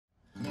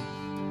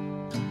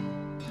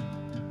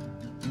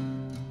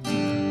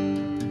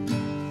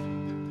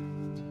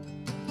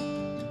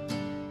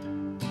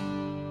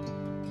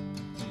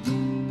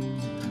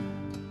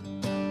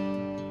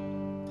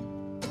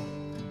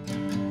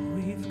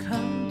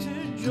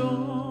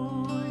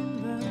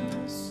join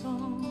the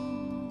song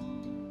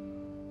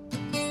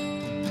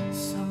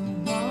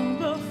sung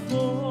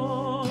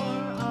before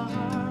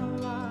our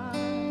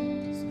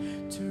lives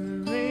to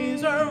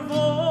raise our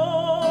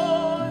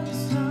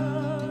voice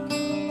along.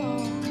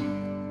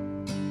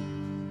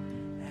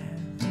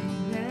 Heaven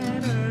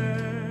and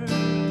earth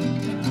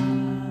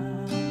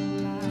alive.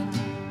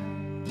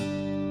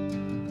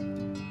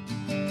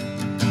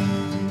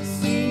 We've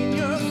seen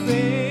your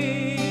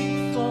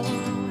faithful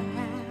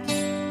hand,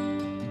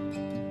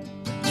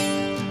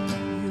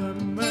 your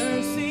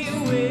mercy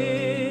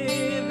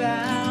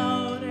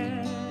without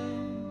end,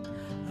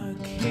 a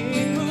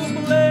king who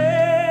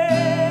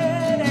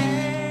bled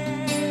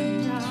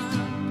and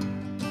died,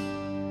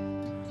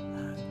 a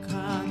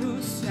God who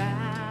sacrificed.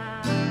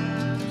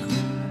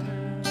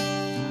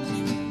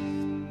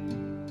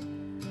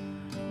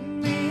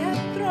 Be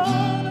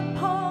enthroned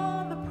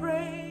upon the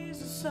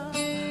praises of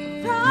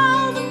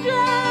 1,000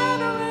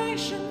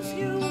 generations.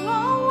 You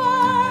are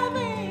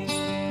worthy,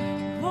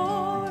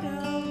 Lord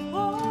of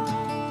all.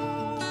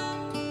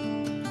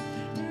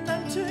 And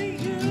unto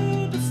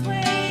you, the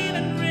slain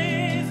and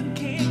risen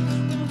King,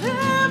 we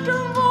lift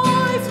our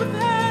voice with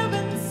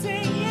heaven,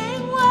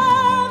 singing,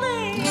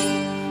 worthy,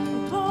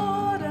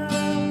 Lord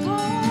of all.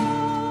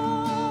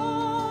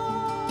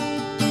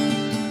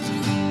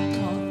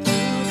 All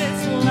through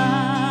this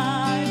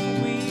life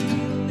we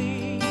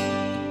lead,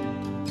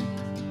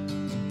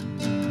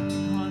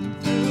 on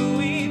through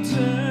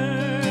eternity,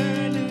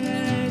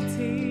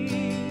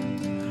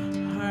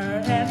 our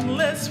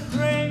endless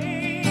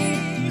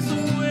praise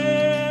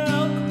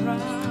will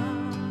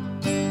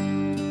cry.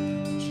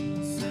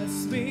 Jesus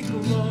be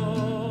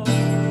glorified.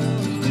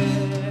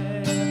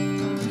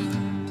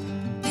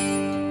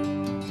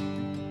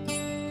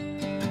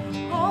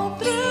 All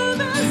through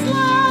this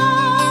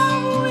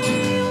love we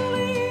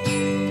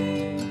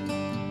lead,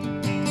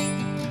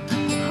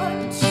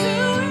 unto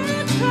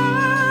eternity,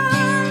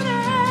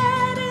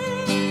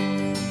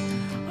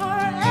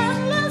 our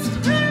endless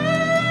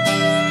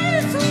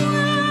praise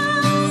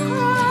will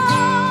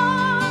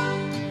cry.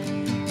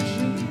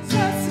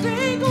 Jesus be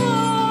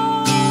glorified.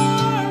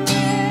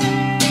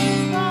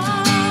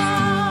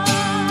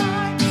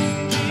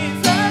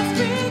 Jesus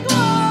be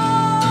glorified.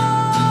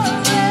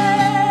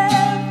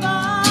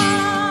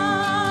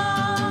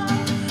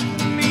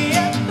 Be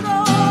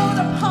enthroned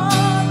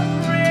upon the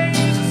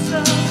praises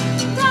of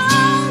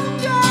 1,000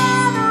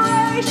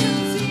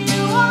 generations.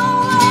 You are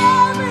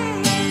worthy,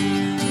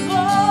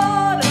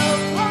 Lord of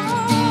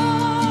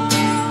all.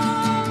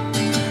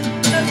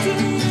 Unto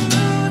you,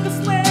 the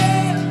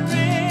slain and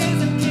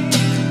risen King,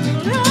 we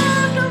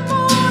lift our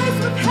voice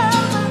with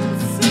heaven,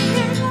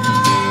 singing,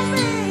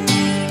 worthy,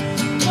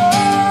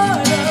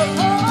 Lord of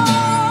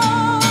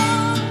all.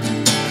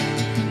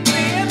 Be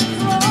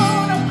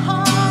enthroned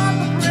upon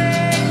the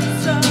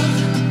praises of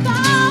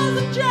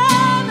 1,000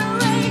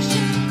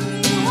 generations.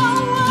 You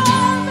are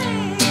worthy,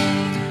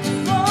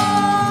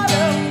 Lord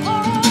of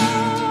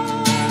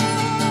all.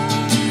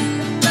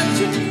 And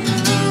unto you,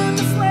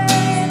 the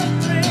slain and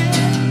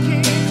risen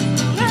King,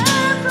 we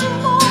lift our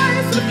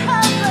voice with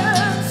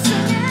heaven,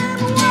 singing,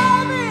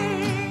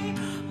 worthy,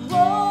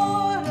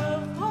 Lord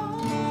of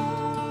all.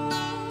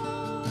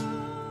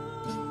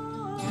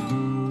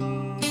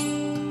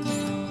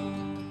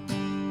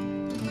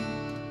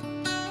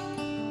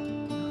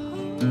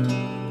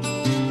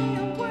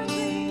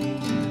 Worthy.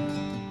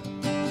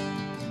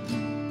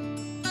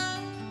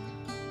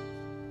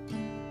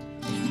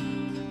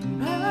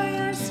 By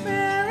your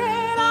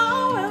Spirit, I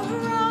will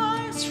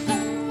rise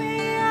from the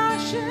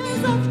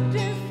ashes of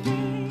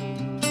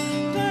defeat.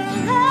 The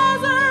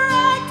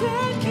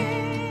resurrected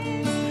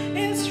King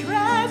is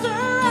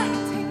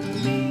resurrecting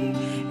me.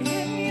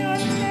 In your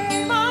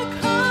name I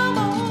come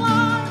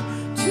alive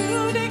to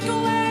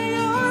declare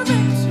your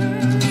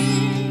victory.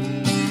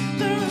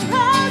 The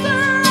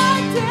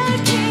resurrected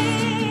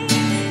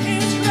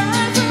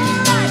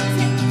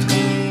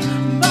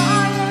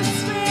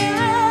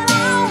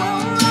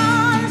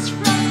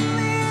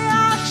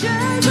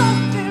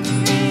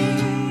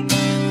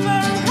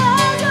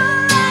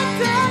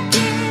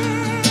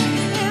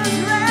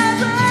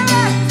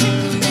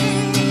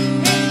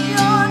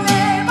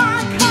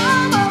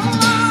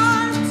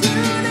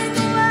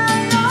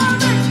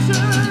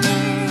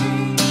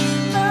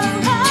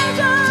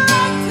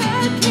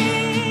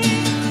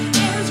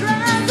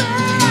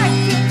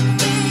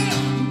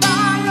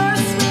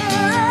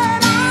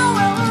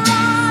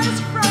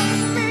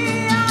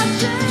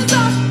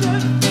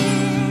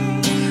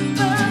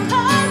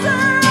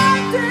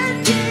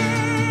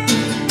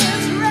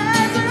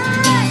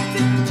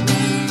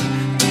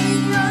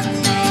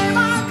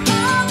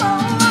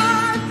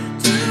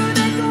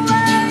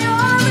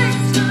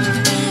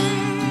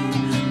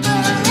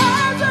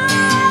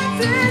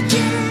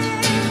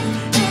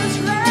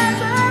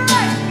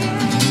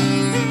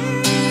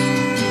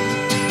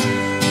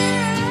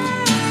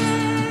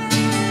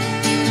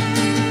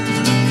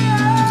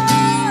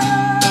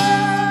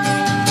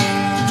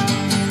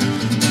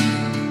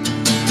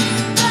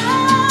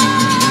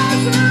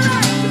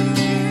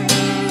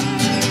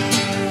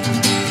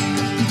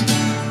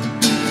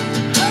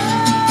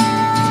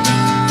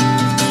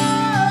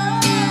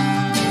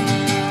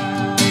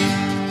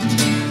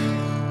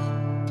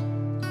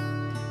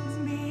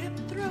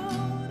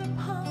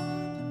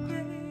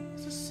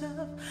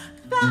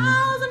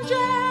 1,000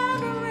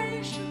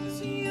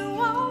 generations, you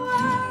are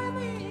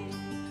worthy,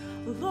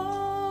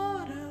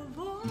 Lord of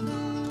all.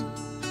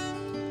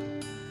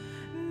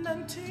 And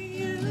unto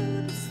you,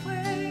 the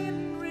slain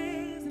and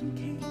risen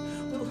King,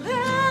 will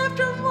lift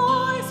your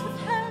voice with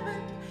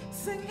heaven,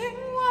 singing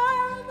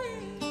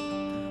worthy,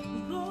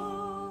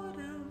 Lord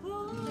of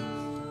all.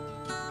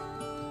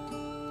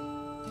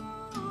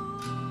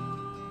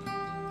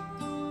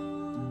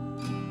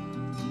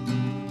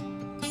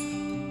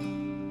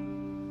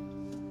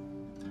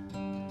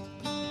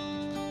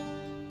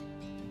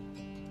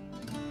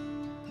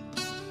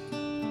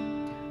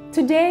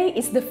 Today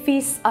is the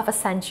Feast of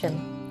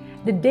Ascension,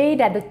 the day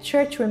that the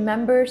Church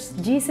remembers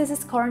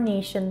Jesus'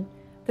 coronation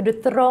to the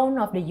throne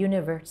of the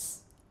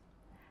universe.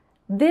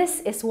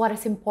 This is what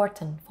is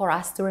important for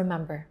us to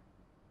remember.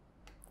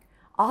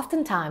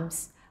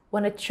 Oftentimes,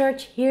 when a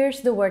church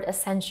hears the word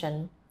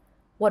ascension,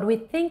 what we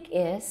think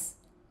is,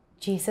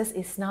 Jesus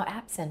is now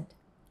absent.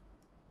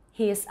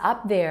 He is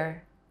up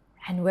there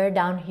and we're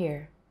down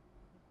here.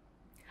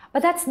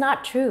 But that's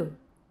not true.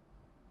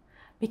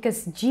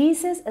 Because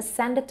Jesus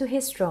ascended to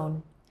his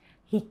throne,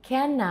 he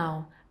can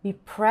now be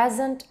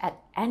present at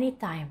any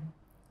time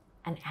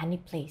and any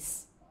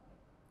place.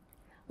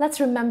 Let's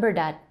remember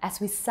that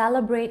as we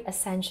celebrate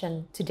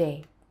Ascension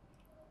today.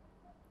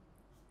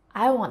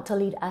 I want to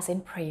lead us in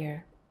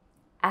prayer,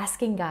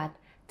 asking God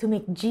to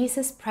make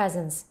Jesus'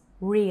 presence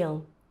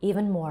real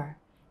even more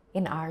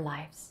in our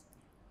lives.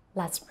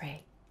 Let's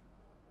pray.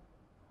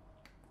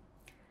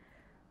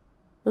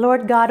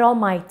 Lord God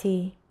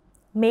Almighty,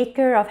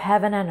 Maker of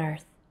heaven and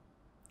earth,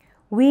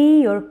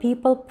 we, your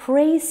people,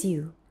 praise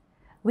you,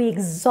 we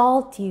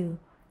exalt you,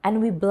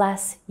 and we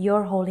bless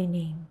your holy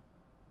name.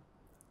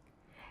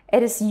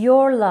 It is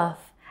your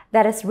love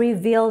that is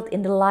revealed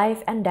in the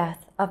life and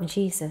death of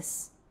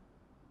Jesus.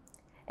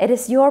 It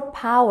is your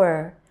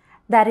power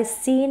that is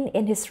seen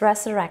in his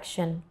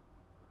resurrection.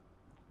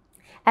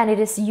 And it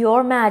is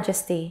your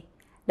majesty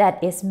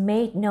that is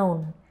made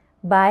known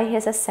by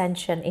his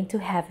ascension into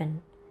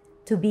heaven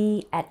to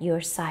be at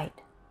your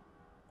side.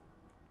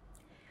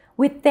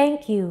 We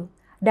thank you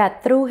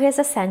that through his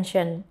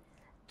ascension,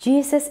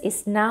 Jesus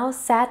is now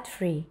set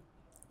free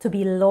to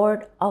be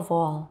Lord of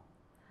all,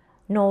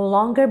 no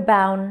longer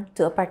bound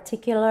to a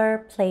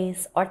particular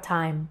place or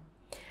time,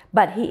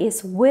 but he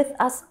is with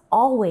us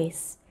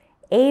always,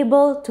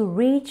 able to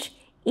reach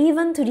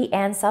even to the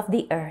ends of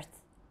the earth.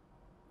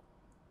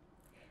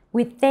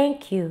 We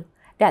thank you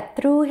that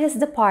through his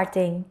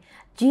departing,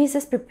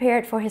 Jesus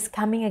prepared for his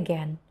coming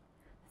again,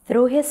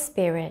 through his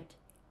Spirit,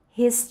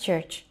 his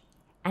church,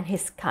 and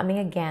his coming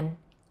again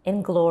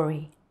in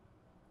glory.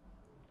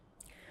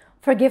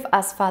 Forgive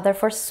us, Father,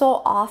 for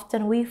so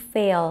often we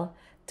fail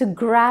to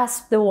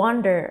grasp the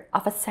wonder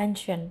of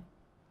ascension.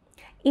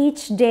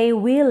 Each day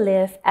we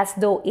live as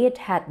though it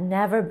had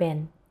never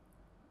been.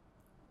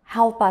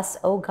 Help us,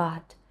 O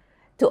God,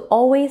 to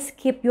always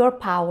keep your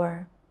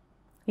power,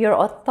 your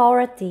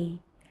authority,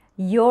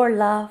 your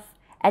love,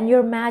 and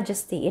your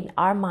majesty in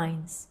our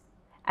minds,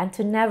 and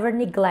to never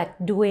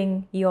neglect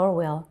doing your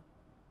will.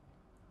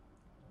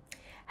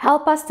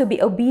 Help us to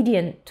be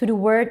obedient to the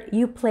word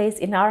you place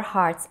in our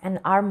hearts and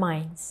our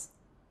minds.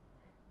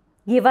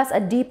 Give us a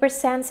deeper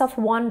sense of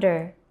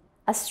wonder,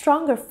 a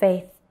stronger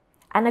faith,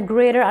 and a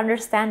greater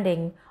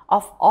understanding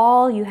of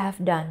all you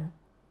have done.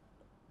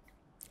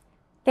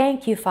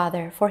 Thank you,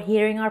 Father, for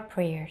hearing our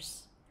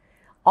prayers.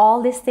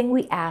 All these things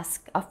we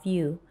ask of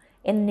you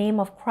in the name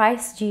of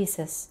Christ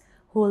Jesus,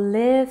 who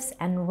lives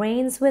and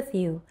reigns with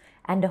you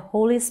and the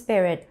Holy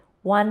Spirit,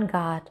 one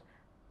God,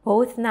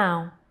 both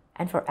now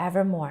and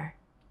forevermore.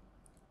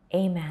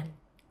 Amen.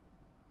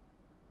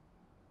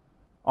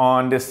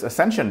 On this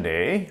Ascension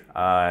Day,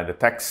 the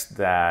text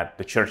that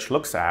the church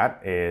looks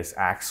at is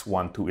Acts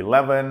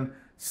 1-11,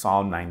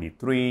 Psalm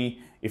 93,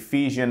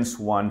 Ephesians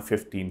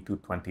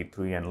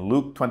 1:15-23, and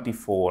Luke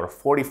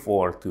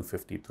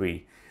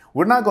 24:44-53.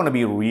 We're not going to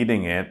be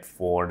reading it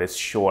for this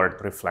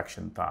short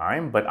reflection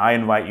time, but I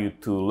invite you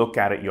to look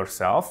at it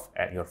yourself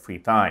at your free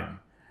time.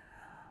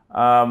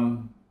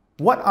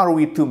 What are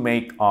we to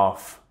make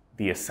of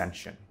the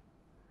Ascension?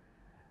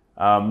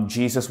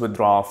 Jesus'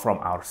 withdrawal from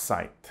our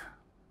sight,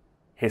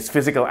 his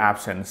physical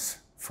absence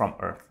from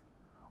earth.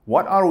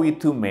 What are we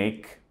to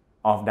make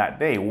of that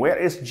day? Where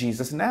is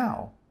Jesus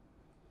now?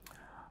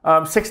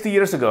 60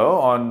 years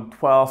ago, on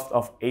 12th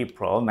of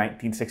April,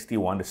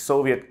 1961, the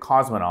Soviet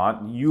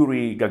cosmonaut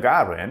Yuri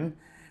Gagarin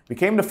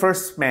became the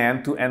first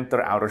man to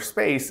enter outer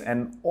space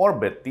and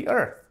orbit the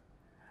Earth.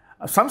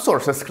 Some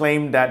sources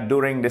claim that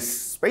during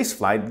this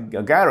spaceflight,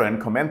 Gagarin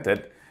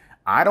commented,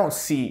 "I don't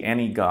see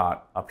any God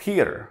up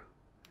here."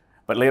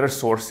 But later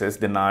sources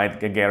denied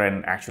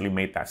Gagarin actually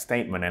made that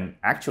statement and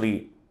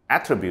actually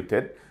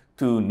attributed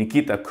to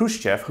Nikita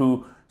Khrushchev,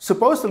 who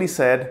supposedly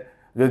said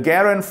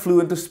Gagarin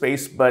flew into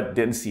space but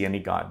didn't see any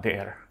God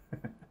there.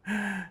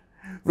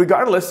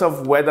 Regardless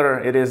of whether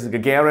it is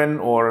Gagarin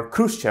or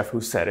Khrushchev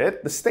who said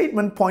it, the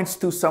statement points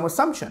to some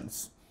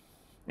assumptions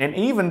and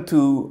even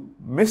to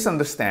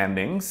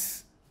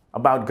misunderstandings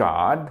about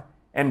God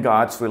and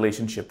God's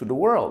relationship to the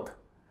world.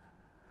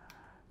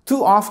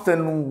 Too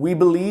often we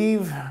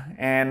believe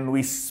and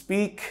we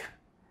speak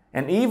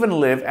and even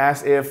live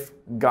as if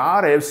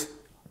God is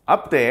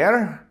up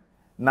there,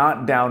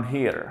 not down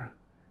here,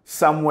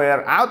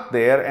 somewhere out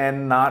there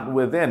and not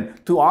within.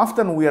 Too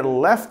often we are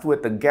left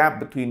with the gap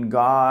between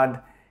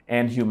God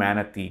and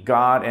humanity,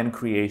 God and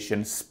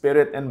creation,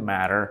 spirit and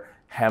matter,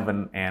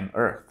 heaven and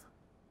earth.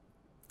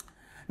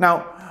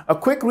 Now, a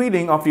quick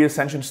reading of the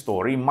Ascension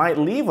story might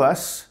leave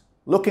us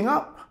looking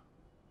up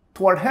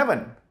toward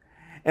heaven,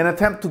 an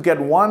attempt to get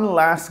one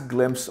last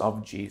glimpse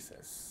of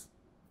Jesus.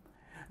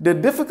 The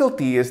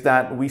difficulty is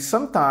that we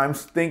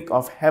sometimes think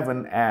of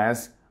heaven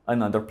as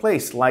another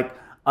place, like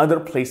other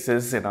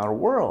places in our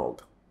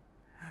world.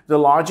 The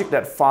logic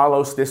that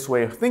follows this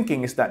way of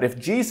thinking is that if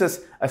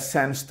Jesus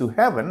ascends to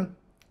heaven,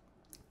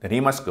 then he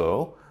must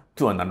go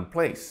to another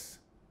place.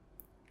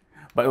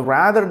 But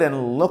rather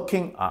than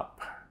looking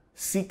up,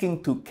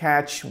 seeking to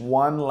catch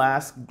one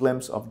last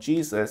glimpse of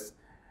Jesus,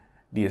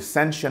 the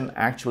ascension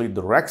actually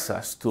directs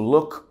us to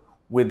look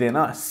within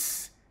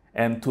us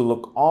and to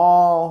look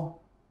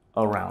all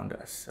around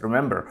us.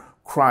 Remember,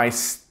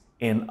 Christ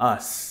in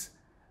us,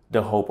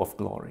 the hope of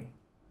glory.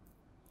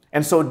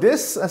 And so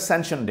this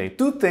Ascension Day,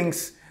 two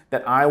things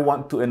that I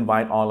want to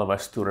invite all of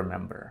us to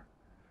remember.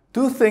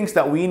 Two things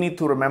that we need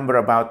to remember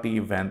about the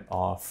event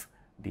of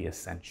the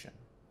Ascension.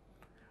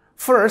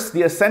 First,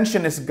 the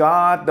Ascension is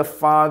God the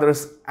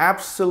Father's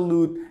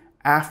absolute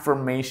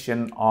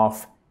affirmation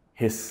of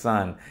His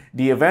Son.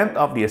 The event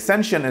of the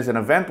Ascension is an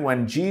event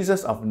when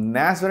Jesus of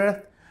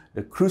Nazareth,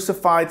 the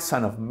crucified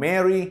Son of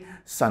Mary,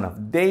 Son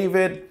of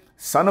David,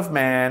 Son of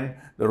Man,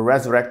 the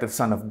resurrected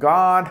Son of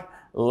God,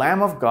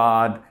 Lamb of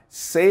God,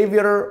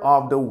 Savior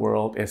of the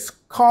world, is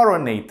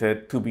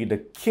coronated to be the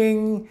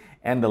King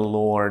and the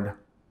Lord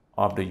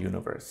of the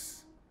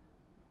universe.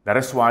 That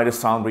is why the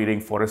psalm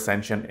reading for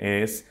Ascension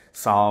is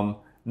Psalm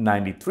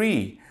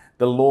 93.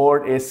 The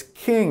Lord is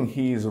King.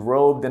 He is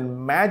robed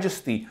in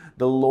majesty.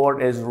 The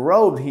Lord is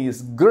robed. He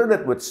is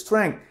girded with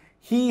strength.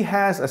 He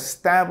has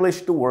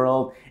established the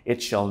world.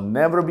 It shall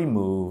never be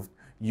moved.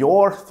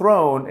 Your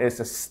throne is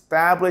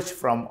established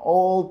from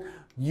old.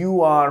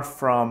 You are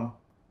from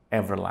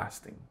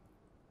everlasting.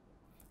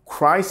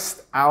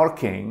 Christ, our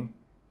King,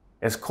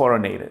 is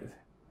coronated.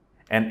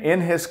 And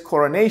in his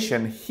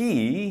coronation,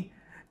 he,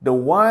 the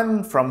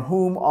one from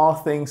whom all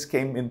things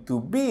came into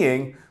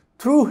being,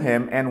 through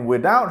him and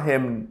without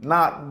him,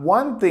 not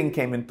one thing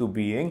came into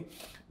being,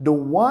 the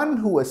one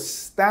who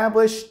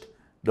established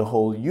the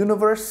whole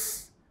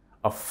universe,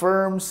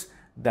 affirms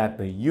that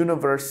the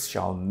universe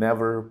shall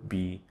never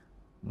be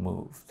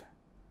moved.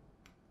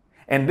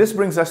 And this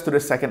brings us to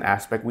the second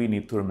aspect we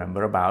need to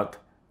remember about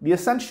the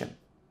Ascension.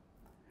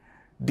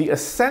 The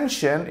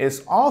Ascension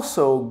is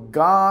also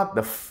God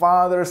the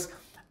Father's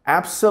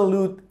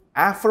absolute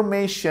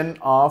affirmation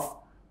of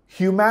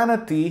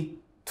humanity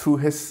through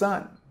His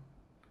Son.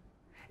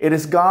 It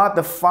is God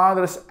the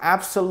Father's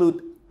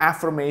absolute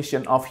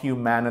affirmation of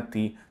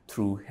humanity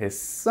through His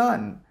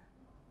Son.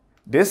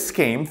 This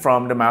came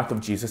from the mouth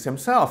of Jesus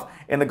Himself.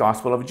 In the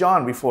Gospel of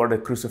John, before the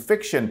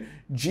crucifixion,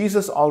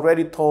 Jesus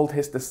already told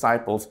His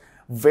disciples,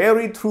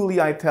 "Very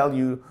truly I tell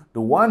you,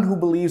 the one who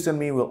believes in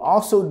me will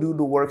also do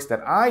the works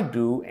that I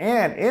do,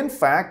 and in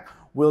fact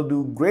will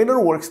do greater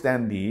works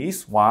than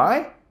these."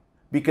 Why?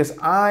 Because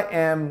I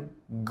am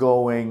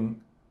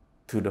going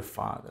to the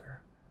Father.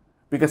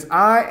 Because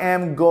I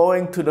am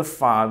going to the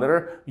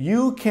Father,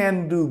 you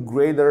can do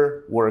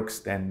greater works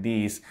than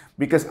these.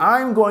 Because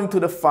I'm going to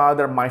the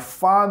Father, my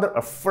Father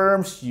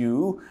affirms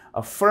you,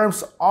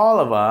 affirms all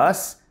of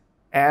us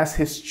as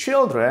His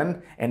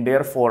children, and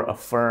therefore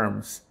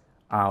affirms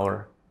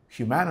our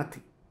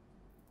humanity.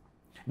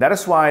 That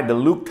is why the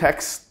Luke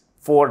text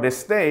for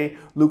this day,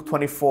 Luke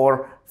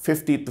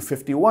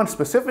 24:50-51,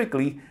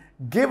 specifically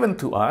given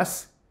to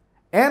us,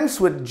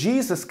 ends with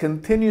Jesus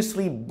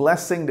continuously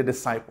blessing the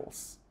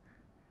disciples.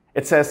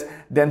 It says,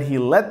 "Then He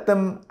led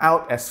them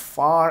out as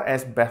far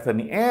as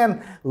Bethany,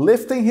 and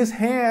lifting His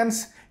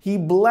hands, He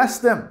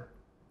blessed them.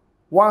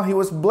 While He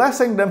was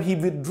blessing them, He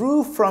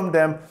withdrew from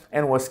them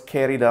and was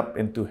carried up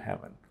into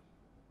heaven."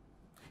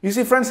 You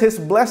see, friends, His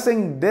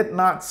blessing did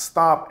not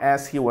stop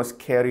as He was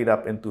carried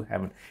up into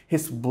heaven.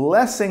 His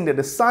blessing the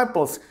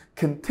disciples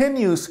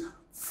continues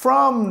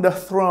from the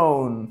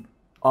throne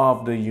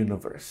of the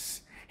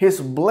universe.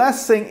 His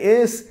blessing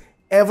is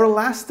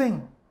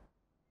everlasting.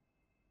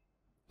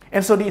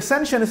 And so the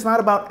Ascension is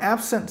not about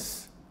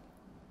absence.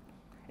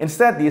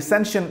 Instead, the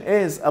Ascension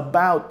is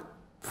about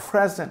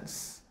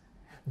presence.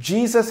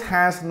 Jesus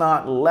has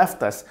not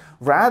left us.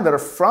 Rather,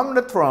 from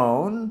the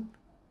throne,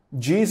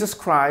 Jesus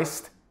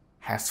Christ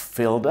has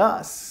filled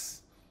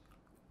us.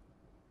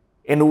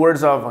 In the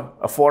words of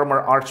a former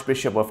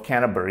Archbishop of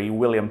Canterbury,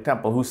 William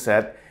Temple, who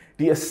said,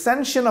 "The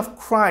ascension of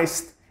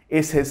Christ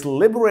is His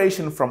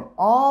liberation from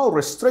all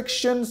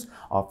restrictions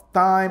of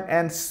time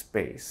and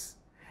space.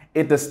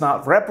 It does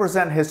not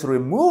represent His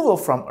removal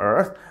from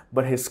earth,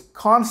 but His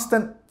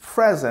constant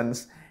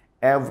presence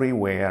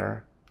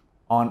everywhere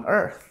on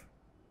earth."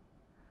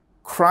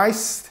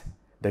 Christ,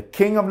 the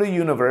King of the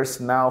universe,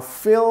 now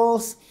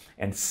fills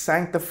and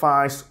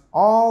sanctifies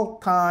all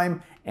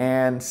time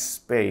and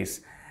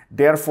space.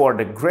 Therefore,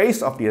 the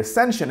grace of the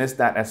ascension is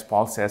that, as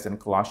Paul says in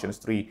Colossians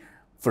 3,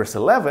 verse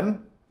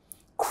 11,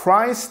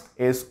 Christ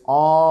is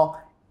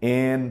all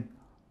in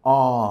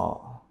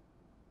all.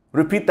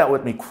 Repeat that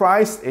with me.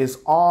 Christ is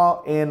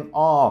all in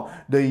all.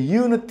 The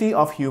unity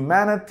of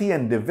humanity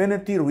and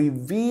divinity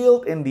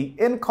revealed in the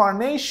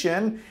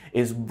incarnation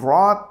is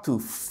brought to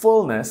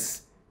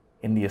fullness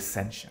in the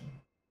ascension.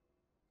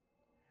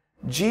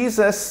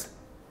 Jesus'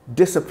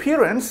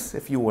 disappearance,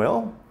 if you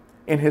will,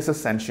 in his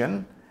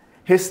ascension,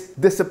 his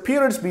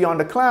disappearance beyond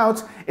the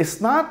clouds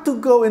is not to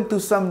go into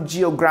some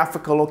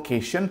geographical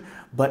location,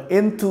 but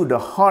into the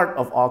heart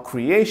of all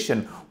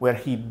creation, where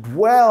he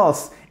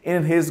dwells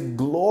in his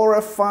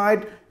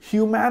glorified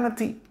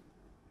humanity.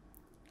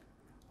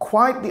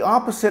 Quite the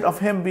opposite of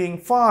him being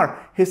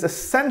far, his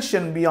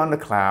ascension beyond the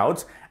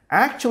clouds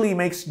actually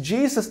makes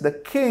Jesus the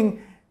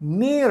King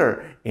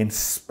nearer in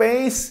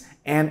space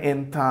and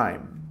in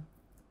time.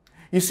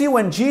 You see,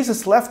 when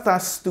Jesus left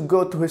us to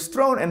go to his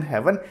throne in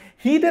heaven,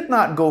 he did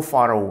not go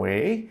far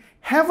away.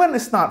 Heaven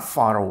is not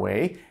far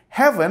away.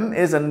 Heaven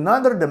is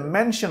another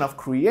dimension of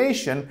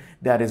creation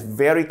that is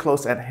very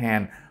close at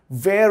hand.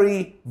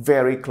 Very,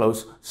 very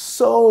close.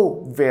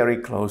 So very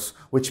close.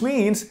 Which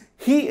means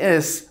he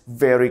is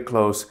very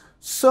close.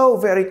 So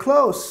very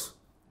close.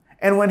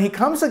 And when he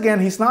comes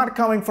again, he's not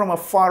coming from a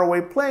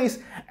faraway place.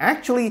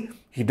 Actually,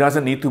 he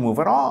doesn't need to move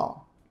at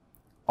all.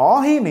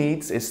 All he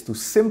needs is to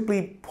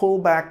simply pull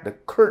back the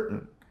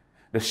curtain,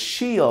 the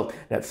shield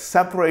that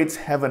separates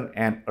heaven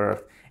and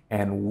earth,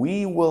 and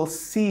we will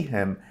see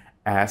him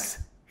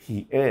as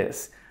he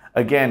is.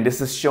 Again, this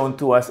is shown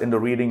to us in the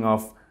reading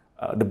of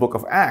the book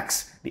of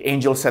Acts. The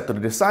angel said to the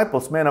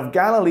disciples, "Men of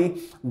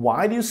Galilee,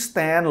 why do you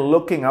stand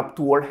looking up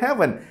toward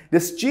heaven?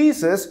 This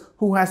Jesus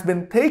who has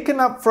been taken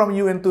up from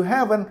you into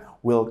heaven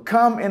will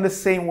come in the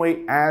same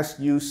way as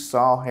you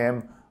saw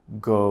him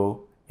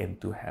go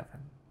into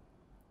heaven."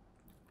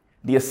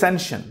 The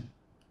ascension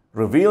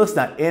reveals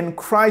that in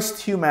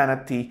Christ's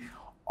humanity,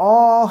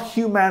 all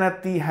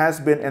humanity has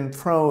been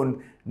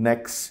enthroned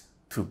next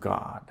to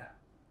God.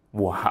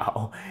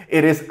 Wow!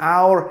 It is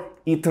our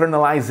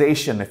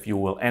eternalization, if you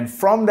will. And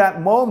from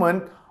that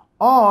moment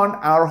on,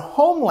 our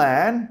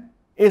homeland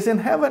is in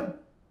heaven.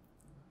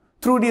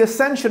 Through the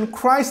ascension,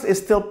 Christ is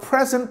still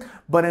present,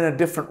 but in a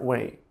different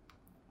way.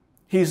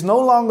 He is no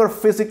longer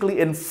physically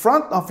in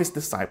front of his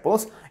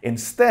disciples.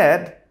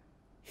 Instead,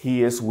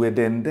 he is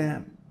within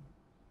them.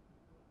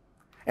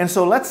 And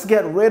so let's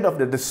get rid of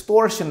the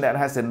distortion that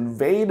has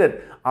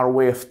invaded our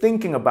way of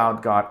thinking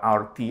about God,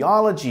 our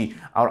theology,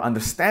 our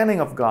understanding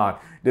of God,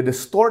 the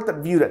distorted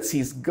view that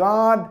sees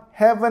God,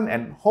 heaven,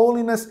 and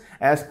holiness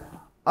as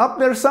up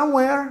there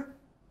somewhere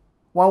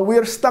while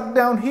we're stuck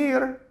down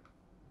here.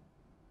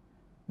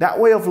 That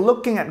way of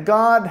looking at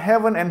God,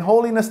 heaven, and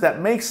holiness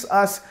that makes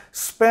us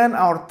spend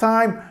our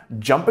time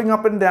jumping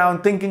up and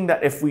down, thinking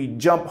that if we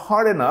jump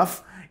hard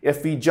enough,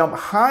 if we jump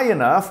high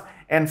enough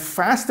and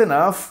fast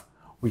enough,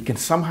 we can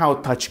somehow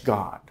touch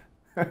God.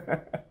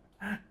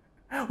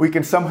 We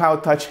can somehow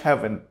touch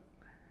heaven.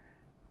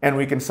 And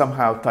we can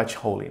somehow touch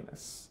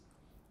holiness.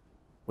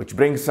 Which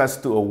brings us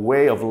to a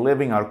way of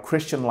living our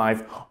Christian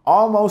life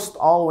almost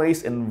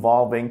always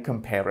involving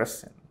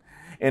comparison,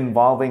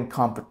 involving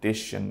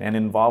competition, and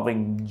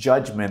involving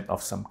judgment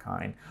of some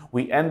kind.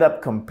 We end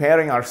up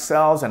comparing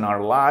ourselves and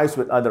our lives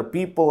with other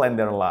people and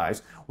their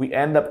lives. We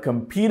end up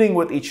competing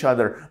with each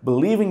other,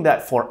 believing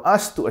that for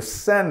us to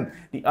ascend,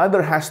 the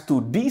other has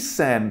to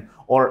descend,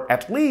 or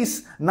at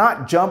least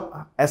not jump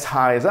as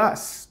high as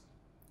us.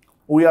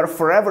 We are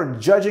forever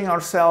judging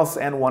ourselves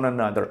and one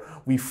another.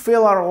 We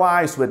fill our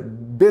lives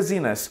with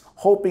busyness,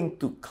 hoping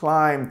to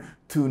climb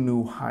to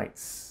new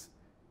heights.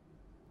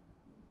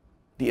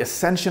 The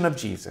ascension of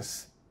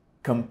Jesus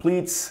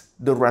completes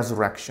the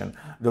resurrection.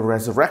 The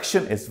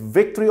resurrection is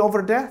victory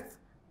over death.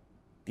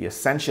 The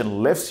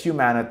ascension lifts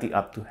humanity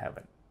up to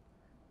heaven.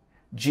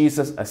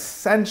 Jesus'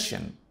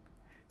 ascension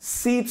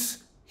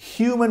seats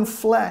human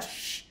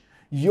flesh,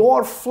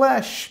 your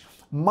flesh,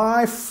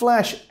 my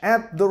flesh,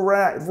 at the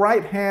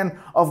right hand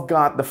of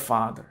God the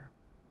Father.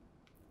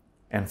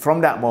 And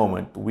from that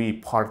moment, we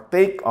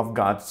partake of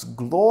God's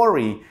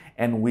glory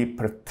and we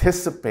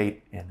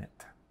participate in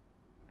it.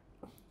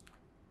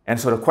 And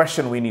so the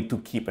question we need to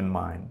keep in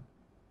mind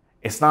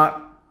is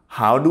not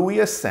how do we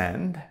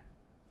ascend?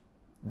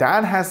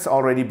 That has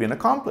already been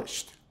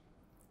accomplished.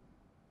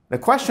 The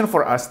question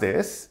for us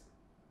is,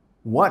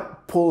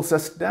 what pulls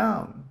us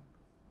down?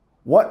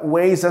 What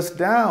weighs us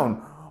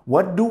down?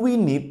 What do we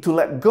need to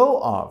let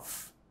go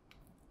of?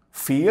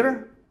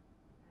 Fear,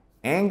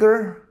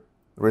 anger,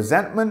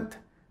 resentment,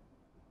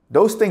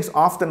 those things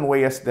often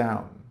weigh us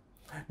down.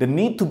 The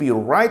need to be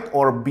right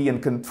or be in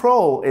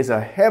control is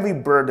a heavy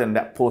burden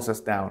that pulls us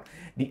down.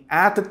 The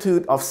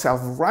attitude of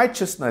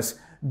self-righteousness,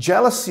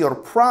 jealousy, or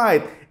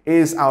pride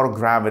is our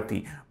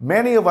gravity.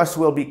 Many of us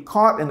will be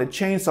caught in the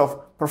chains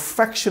of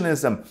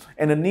perfectionism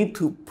and the need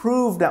to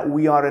prove that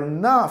we are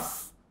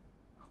enough.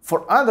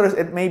 For others,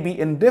 it may be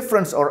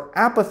indifference or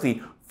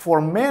apathy.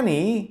 For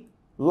many,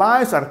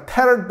 Lives are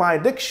tethered by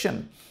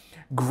addiction.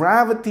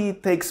 Gravity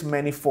takes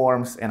many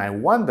forms, and I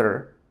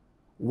wonder,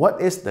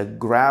 what is the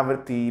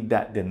gravity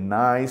that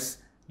denies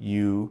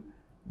you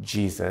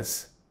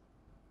Jesus'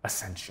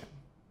 ascension?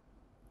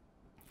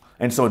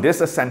 And so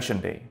this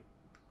Ascension Day,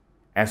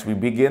 as we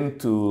begin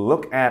to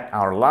look at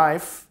our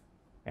life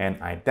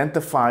and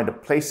identify the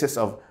places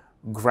of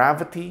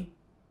gravity,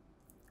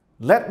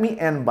 let me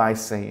end by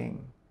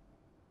saying,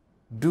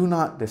 do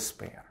not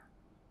despair.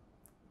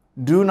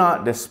 Do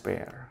not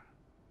despair.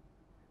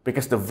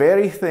 Because the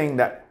very thing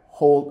that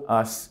hold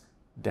us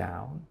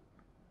down,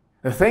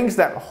 the things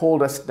that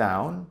hold us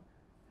down,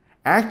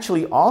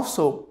 actually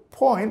also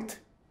point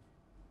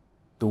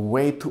the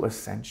way to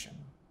ascension.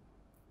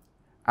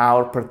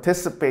 Our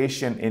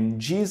participation in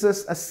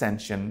Jesus'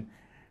 ascension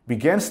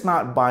begins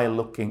not by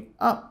looking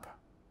up,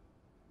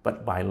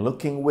 but by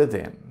looking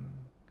within.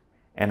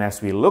 And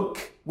as we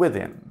look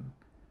within,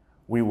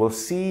 we will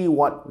see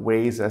what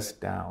weighs us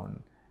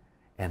down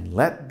and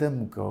let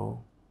them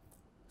go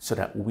so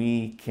that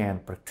we can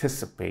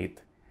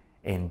participate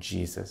in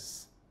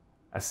Jesus'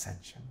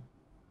 ascension.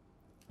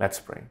 Let's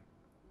pray.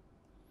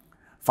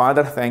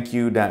 Father, thank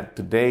you that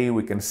today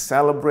we can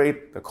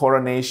celebrate the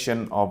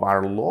coronation of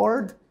our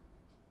Lord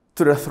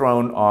to the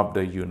throne of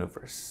the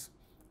universe.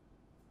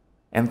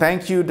 And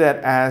thank you that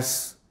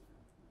as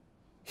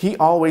He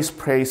always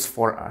prays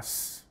for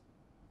us,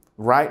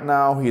 right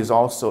now He is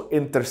also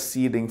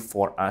interceding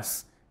for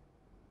us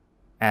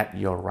at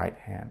your right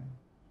hand.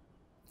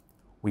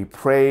 We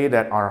pray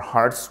that our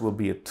hearts will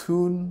be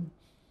attuned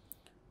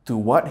to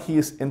what He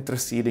is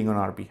interceding on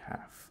our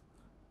behalf,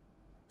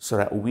 so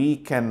that we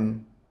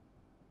can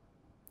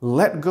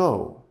let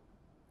go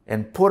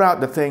and put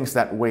out the things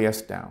that weigh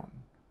us down,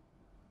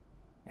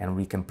 and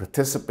we can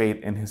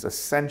participate in His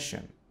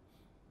ascension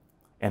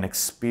and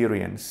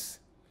experience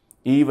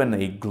even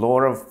a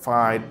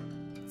glorified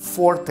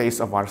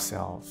foretaste of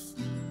ourselves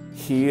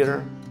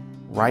here,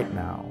 right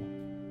now,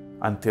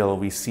 until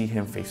we see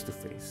Him face to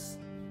face.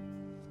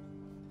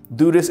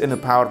 Do this in the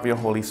power of your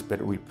Holy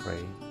Spirit, we pray.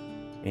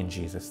 In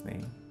Jesus'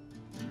 name,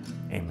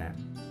 amen.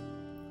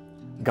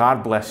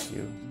 God bless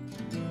you,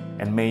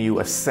 and may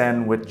you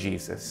ascend with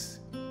Jesus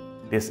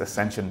this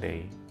Ascension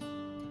Day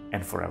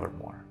and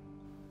forevermore.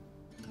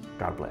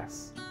 God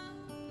bless.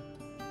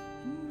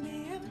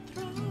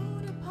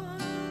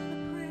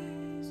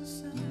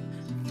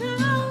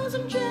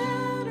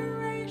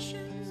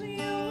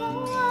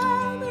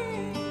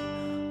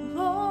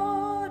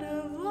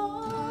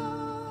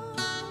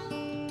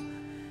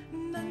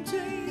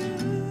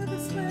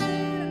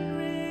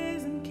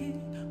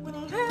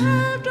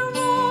 After